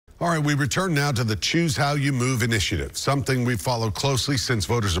All right, we return now to the Choose How You Move initiative, something we've followed closely since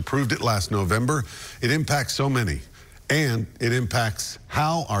voters approved it last November. It impacts so many, and it impacts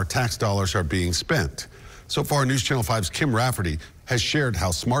how our tax dollars are being spent. So far, News Channel 5's Kim Rafferty has shared how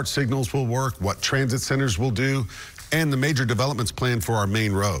smart signals will work, what transit centers will do, and the major developments planned for our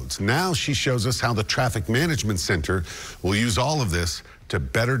main roads. Now she shows us how the Traffic Management Center will use all of this to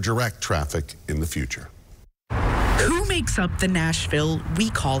better direct traffic in the future. Who makes up the Nashville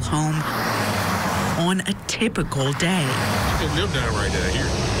we call home on a typical day? I just live down right down here.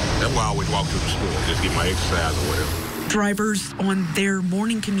 That's why I always walk to the store, just get my exercise or whatever. Drivers on their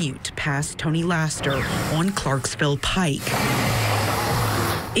morning commute past Tony Laster on Clarksville Pike.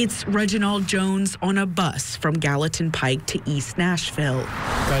 It's Reginald Jones on a bus from Gallatin Pike to East Nashville.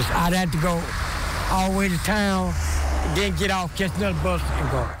 Because I'd have to go all the way to town, then get off, catch another bus,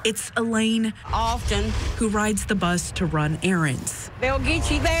 and go. It's Elaine, often, who rides the bus to run errands. they'll get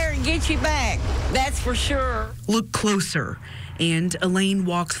you there and get you back. That's for sure. Look closer, and Elaine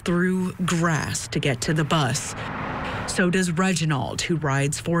walks through grass to get to the bus. So does Reginald, who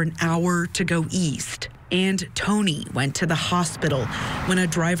rides for an hour to go east. And Tony went to the hospital when a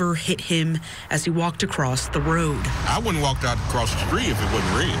driver hit him as he walked across the road. I wouldn't walk out across the street if it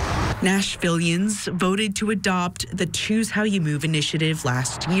wasn't red. Nashvillians voted to adopt the Choose How You Move initiative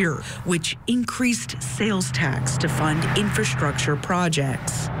last year, which increased sales tax to fund infrastructure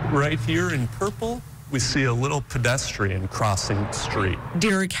projects. Right here in purple, we see a little pedestrian crossing the street.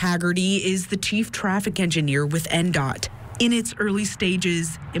 Derek Haggerty is the chief traffic engineer with NDOT. In its early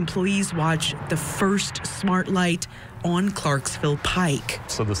stages, employees watch the first smart light on Clarksville Pike.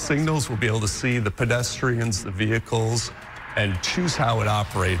 So the signals will be able to see the pedestrians, the vehicles, and choose how it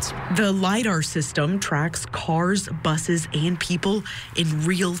operates. The LiDAR system tracks cars, buses, and people in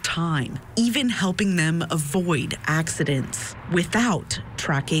real time, even helping them avoid accidents without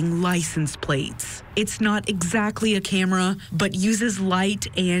tracking license plates. It's not exactly a camera, but uses light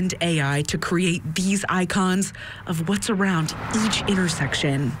and AI to create these icons of what's around each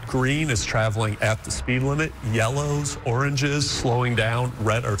intersection. Green is traveling at the speed limit, yellows, oranges, slowing down,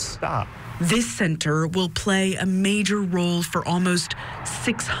 red are stop. This center will play a major role for almost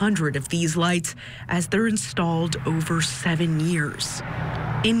 600 of these lights as they're installed over 7 years.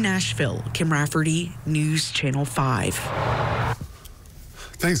 In Nashville, Kim Rafferty, News Channel 5.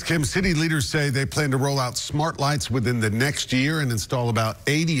 Thanks, Kim. City leaders say they plan to roll out smart lights within the next year and install about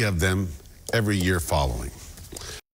 80 of them every year following.